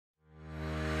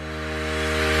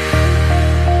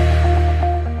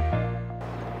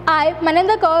I,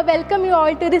 Mananda Kaur, welcome you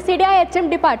all to the CTians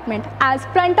department, as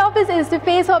front office is the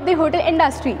face of the hotel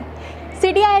industry.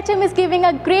 CTians is giving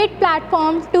a great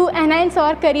platform to enhance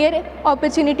our career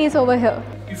opportunities over here.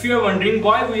 If you are wondering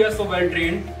why we are so well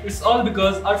trained, it's all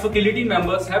because our faculty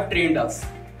members have trained us.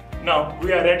 Now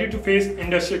we are ready to face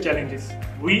industrial challenges.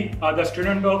 We are the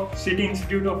students of City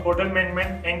Institute of Hotel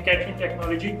Management and Catering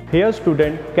Technology. Here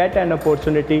students get an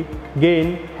opportunity,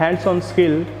 gain hands-on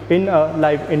skill in a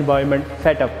live environment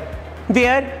setup,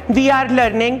 where we are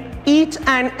learning each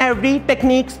and every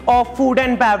techniques of food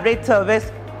and beverage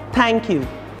service. Thank you.